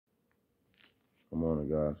Come on,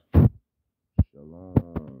 guys.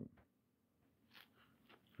 Shalom.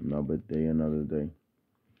 Another day, another day.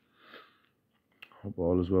 Hope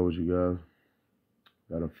all is well with you guys.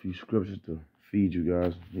 Got a few scriptures to feed you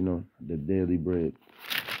guys. You know, the daily bread.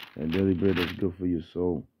 And daily bread is good for your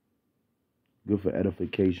soul, good for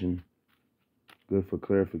edification, good for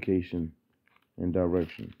clarification and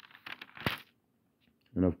direction.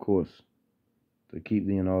 And of course, to keep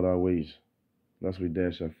thee in all thy ways, lest we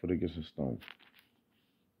dash our foot against a stone.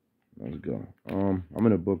 Let's go. I'm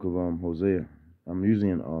in the book of Hosea. I'm usually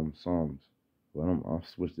in Psalms, but I've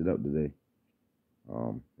switched it up today.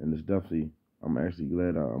 And it's definitely, I'm actually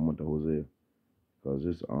glad I went to Hosea, because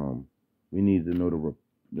it's we need to know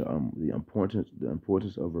the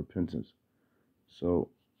importance of repentance. So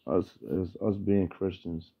us being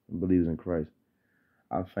Christians and believers in Christ,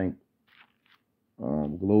 I think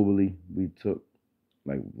globally we took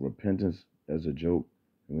like repentance as a joke,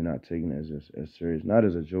 and we're not taking it as serious. Not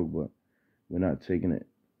as a joke, but we're not taking it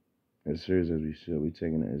as serious as we should. We're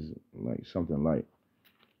taking it as like something light.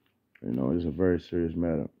 You know, it's a very serious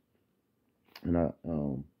matter, and I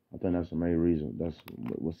think that's the main reason. That's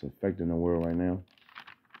what's affecting the world right now.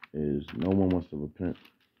 Is no one wants to repent.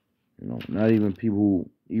 You know, not even people,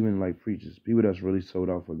 even like preachers, people that's really sold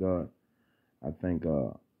out for God. I think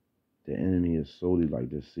the enemy has solely like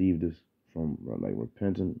deceived us from like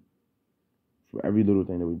repenting for every little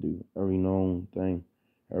thing that we do, every known thing,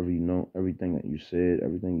 everything that you said,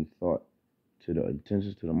 everything you thought, to the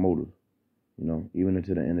intentions, to the motive. You know, even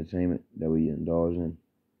into the entertainment that we indulge in.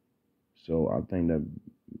 So I think that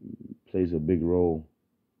plays a big role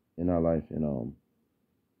in our life, and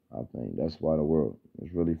I think that's why the world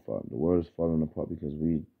is really the world is falling apart, because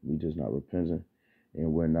we just not repenting,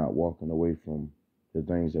 and we're not walking away from the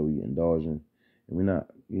things that we indulge in, and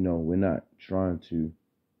we're not trying to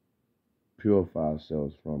purify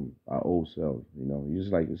ourselves from our old selves. You know,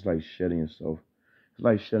 it's like shedding yourself. It's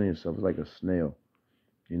like shedding yourself. It's like a snail,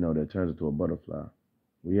 you know, that turns into a butterfly.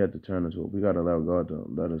 We have to turn into we gotta allow God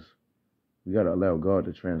to we gotta allow God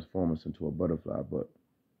to transform us into a butterfly, but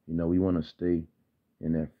you know, we wanna stay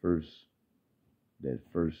in that first,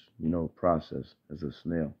 you know, process as a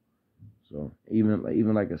snail. So even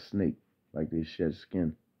like a snake, like they shed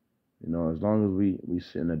skin, you know, as long as we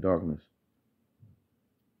sit in the darkness,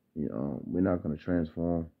 you know, we're not gonna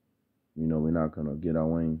transform, you know, we're not gonna get our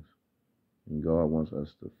wings, and God wants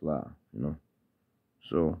us to fly, you know.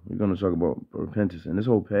 So we're gonna talk about repentance, and this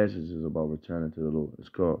whole passage is about returning to the Lord. It's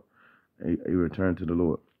called a return to the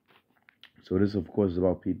Lord. So this, of course, is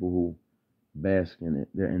about people who bask in it,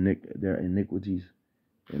 their iniquities,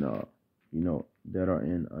 and you know, that are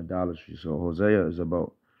in idolatry. So Hosea is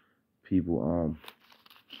about people.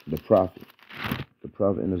 The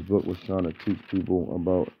prophet in this book was trying to teach people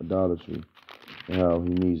about idolatry and how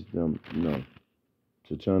he needs them, you know,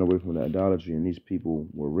 to turn away from the idolatry. And these people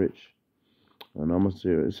were rich. And I'm gonna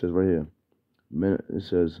say it says right here. It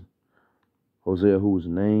says Hosea, whose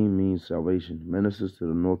name means salvation, ministers to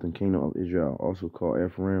the northern kingdom of Israel, also called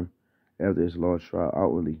Ephraim. After its large trial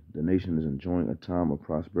outwardly, the nation is enjoying a time of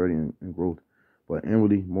prosperity and growth, but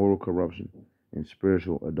inwardly moral corruption and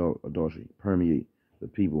spiritual adultery permeate the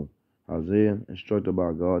people. Hosea, instructed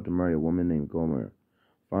by God to marry a woman named Gomer,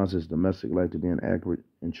 finds his domestic life to be an accurate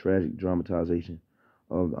and tragic dramatization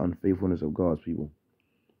of the unfaithfulness of God's people.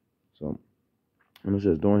 So, and it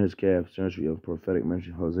says, during his calf century of prophetic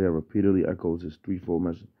mention, Hosea repeatedly echoes his threefold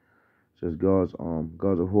message. It says God's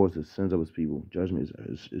abhors the sins of his people. Judgment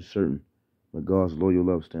is certain, but God's loyal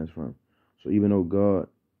love stands firm. So even though God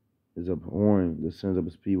is abhorring the sins of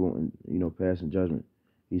his people and, you know, passing judgment,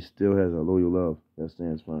 he still has a loyal love that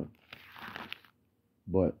stands firm.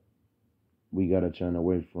 But we gotta turn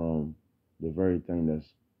away from the very thing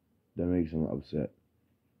that makes him upset.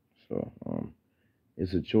 So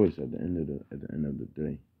it's a choice at the end of the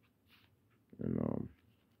day. And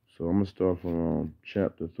so I'm gonna start from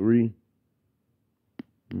chapter 3,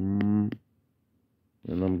 and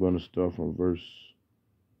I'm gonna start from verse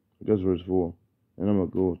 4, and I'm gonna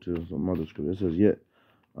go to some other scripture. It says, "Yet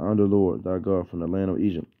I am the Lord thy God from the land of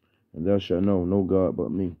Egypt, and thou shalt know no God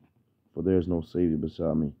but me, for there is no Savior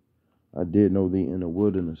beside me. I did know thee in the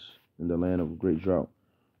wilderness, in the land of great drought,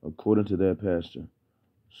 according to their pasture.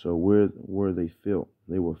 So where were they filled?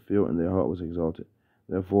 They were filled, and their heart was exalted.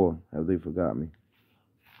 Therefore have they forgot me."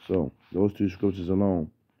 So those two scriptures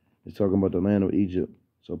alone is talking about the land of Egypt.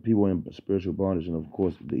 So people in spiritual bondage, and of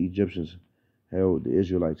course the Egyptians held the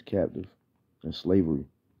Israelites captive in slavery,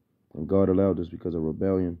 and God allowed this because of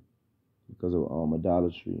rebellion, because of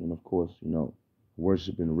idolatry, and of course, you know,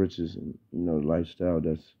 worshiping riches and, you know, lifestyle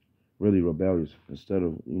that's really rebellious, instead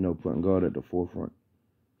of, you know, putting God at the forefront.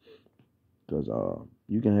 Because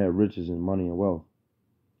you can have riches and money and wealth,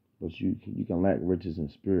 but you can lack riches in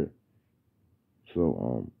spirit.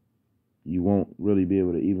 So you won't really be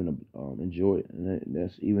able to even enjoy it, and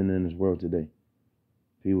that's even in this world today.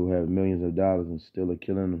 People have millions of dollars and still are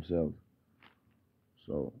killing themselves.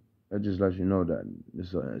 So that just lets you know that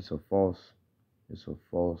it's a false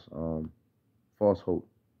hope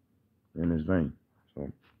in this vein.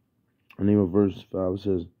 So, and even verse 5 it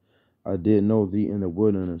says, I did know thee in the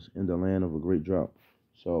wilderness, in the land of a great drought.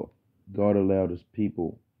 So God allowed his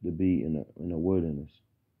people to be in the wilderness.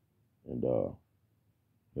 And the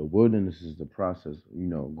wilderness is the process,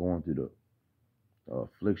 going through the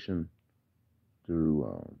affliction,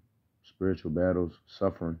 through spiritual battles,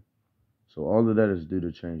 suffering. So all of that is due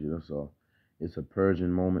to change. That's all. It's a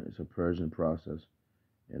purging moment. It's a purging process.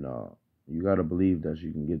 And you got to believe that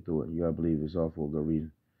you can get through it. You got to believe it's all for a good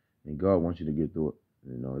reason. And God wants you to get through it.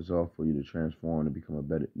 It's all for you to transform and become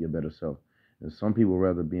your better self. And some people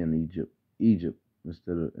rather be in Egypt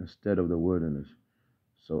instead of the wilderness.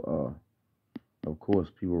 So of course,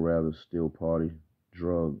 people rather still party,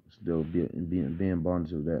 drug, still being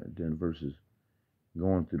bondage of that than versus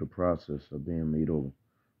going through the process of being made over.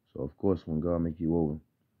 So of course, when God make you over,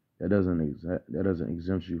 that doesn't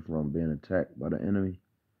exempt you from being attacked by the enemy,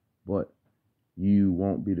 but you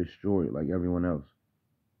won't be destroyed like everyone else.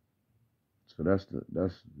 So that's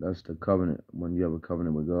the covenant. When you have a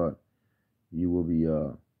covenant with God, you will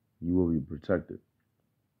be protected.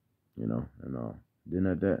 And then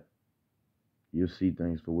at that, you'll see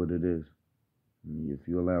things for what it is. And if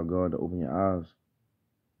you allow God to open your eyes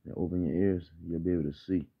and open your ears, you'll be able to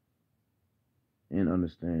see and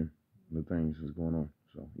understand the things that's going on.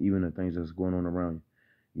 So even the things that's going on around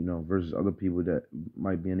you, versus other people that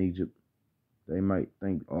might be in Egypt, they might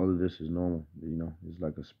think all of this is normal. It's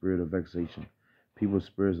like a spirit of vexation. People's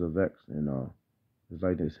spirits are vexed, and it's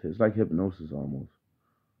like this. It's like hypnosis almost.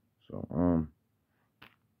 So and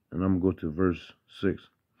I'm gonna go to verse 6.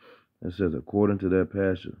 It says, according to their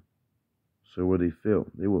pasture, so were they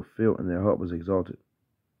were filled, and their heart was exalted.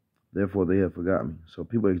 Therefore they have forgotten me. So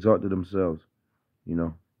people exalted themselves,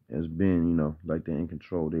 as being, like they're in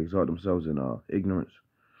control. They exalt themselves in ignorance.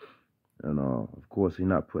 And of course, they're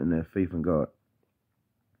not putting their faith in God.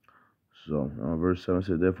 So verse 7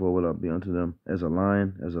 says, therefore will I be unto them as a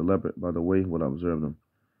lion, as a leopard, by the way will I observe them.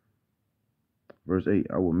 Verse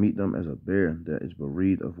 8, I will meet them as a bear that is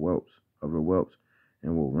bereaved of her whelps,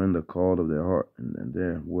 and will rend the call of their heart, and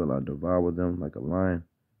there will I devour them like a lion.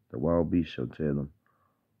 The wild beast shall tear them.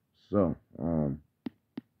 So,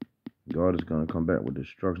 God is going to come back with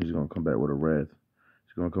destruction. He's going to come back with a wrath.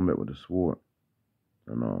 He's going to come back with a sword.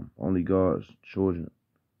 And only God's children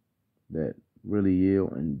that really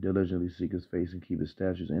yield and diligently seek his face and keep his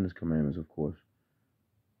statutes and his commandments, of course,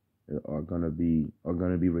 are gonna be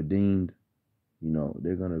redeemed.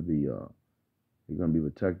 They're gonna be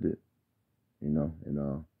protected.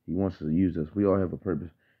 And he wants to use us. We all have a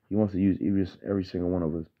purpose. He wants to use every single one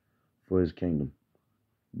of us for his kingdom.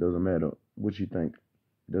 It doesn't matter what you think.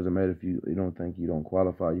 It doesn't matter if you don't think you don't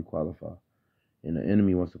qualify, you qualify. And the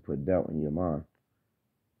enemy wants to put doubt in your mind.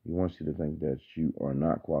 He wants you to think that you are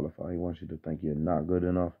not qualified. He wants you to think you're not good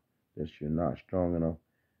enough, that you're not strong enough.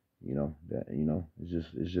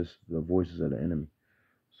 It's just the voices of the enemy.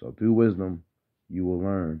 So through wisdom, you will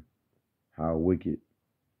learn how wicked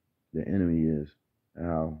the enemy is, and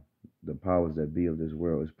how the powers that be of this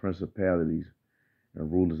world is principalities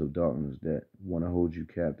and rulers of darkness that want to hold you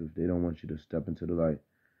captive. They don't want you to step into the light.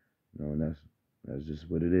 And that's just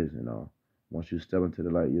what it is. Once you step into the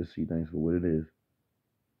light, you'll see things for what it is.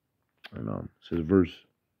 And it says verse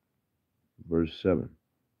 7.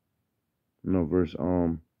 Verse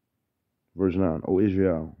 9. O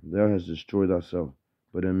Israel, thou hast destroyed thyself,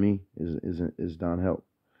 but in me is thine help.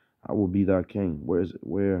 I will be thy king.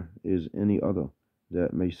 Where is any other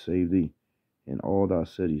that may save thee in all thy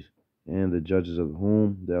cities, and the judges of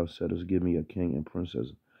whom thou saidst, give me a king and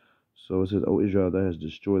princess. So it says, O Israel, thou hast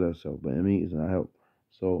destroyed thyself, but in me is thy help.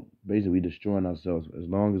 So basically, we destroying ourselves as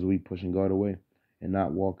long as we pushing God away and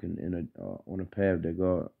not walking on a path that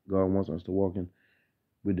God wants us to walk in.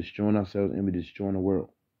 We're destroying ourselves and we're destroying the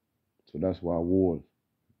world. So that's why wars,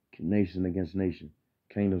 nation against nation,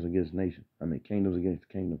 kingdoms against nation. Kingdoms against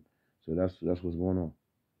kingdom. So that's what's going on,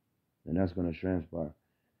 and that's going to transpire.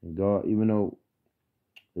 And God, even though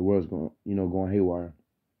the world's going haywire,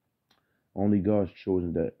 only God's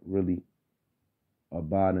chosen that really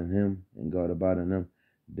abide in Him, and God abide in them.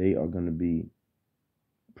 They are going to be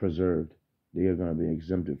preserved. They are going to be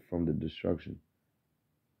exempted from the destruction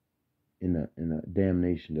in the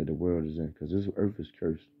damnation that the world is in, because this earth is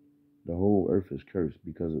cursed. The whole earth is cursed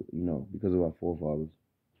because of our forefathers,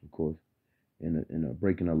 of course. in a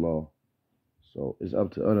breaking the law. So it's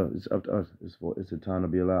up to us. It's up to us. It's a time to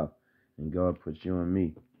be alive, and God puts you and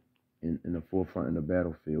me in the forefront in the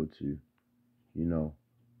battlefield to, you know,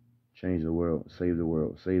 change the world,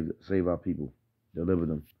 save our people, deliver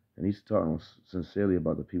them. And he's talking sincerely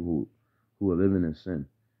about the people who are living in sin,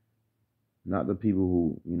 not the people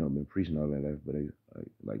who been preaching all that life, but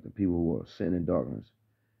like the people who are sitting in darkness.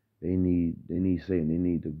 They need saving. They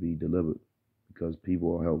need to be delivered because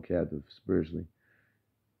people are held captive spiritually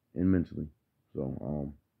and mentally.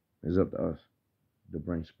 So it's up to us to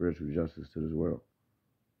bring spiritual justice to this world.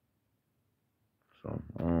 So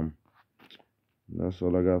that's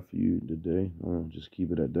all I got for you today. Just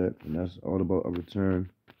keep it at that, and that's all about a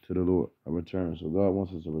return to the Lord, a return. So God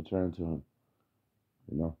wants us to return to Him,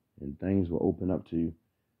 and things will open up to you.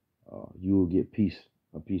 You will get peace,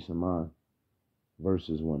 a peace of mind,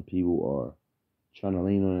 versus when people are trying to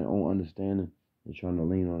lean on their own understanding and trying to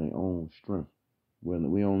lean on their own strength.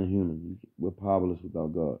 We're only human. We're powerless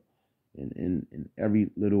without God. And in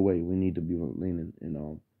every little way, we need to be leaning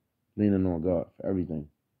on God for everything.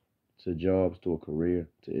 To jobs, to a career,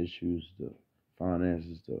 to issues, to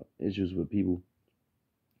finances, to issues with people.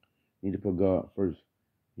 You need to put God first.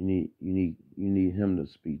 You need Him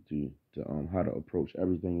to speak to you to how to approach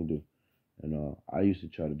everything you do. And I used to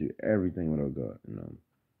try to do everything without God, and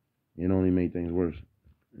it only made things worse,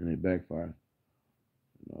 and it backfired.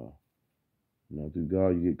 Through God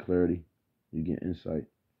you get clarity, you get insight,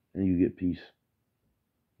 and you get peace.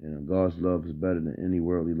 God's love is better than any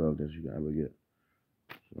worldly love that you can ever get.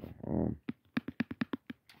 So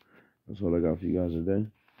that's all I got for you guys today.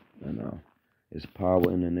 And it's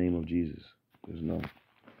power in the name of Jesus. There's no.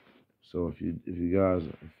 So if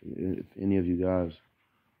any of you guys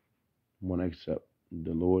want to accept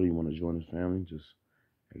the Lord, you want to join His family, just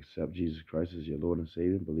accept Jesus Christ as your Lord and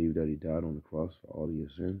Savior. Believe that He died on the cross for all of your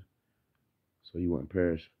sins, so you won't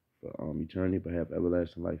perish for eternity, but have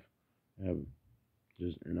everlasting life in heaven.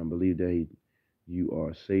 And I believe that you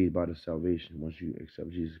are saved by the salvation once you accept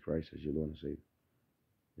Jesus Christ as your Lord and Savior.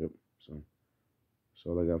 Yep. So that's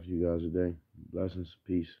all I got for you guys today. Blessings,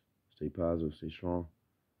 peace. Stay positive, stay strong.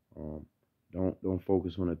 Don't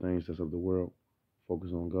focus on the things that's of the world.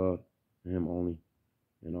 Focus on God and Him only.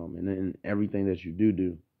 And in everything that you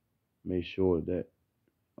do, make sure that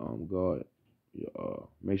God,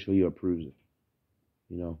 make sure He approves it.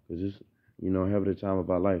 Because it's half the time of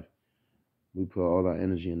our life, we put all our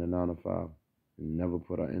energy in the 9 to 5 and never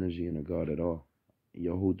put our energy into God at all.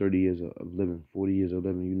 Your whole 30 years of living, 40 years of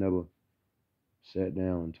living, you never sat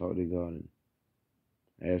down and talked to God and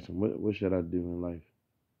asked Him, what should I do in life?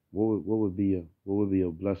 What would be a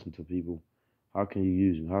blessing to people? How can you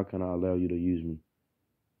use me? How can I allow you to use me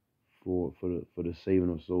for the saving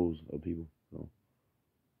of souls of people? So,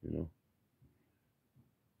 so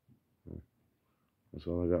that's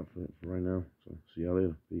all I got for right now. So see y'all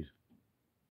later.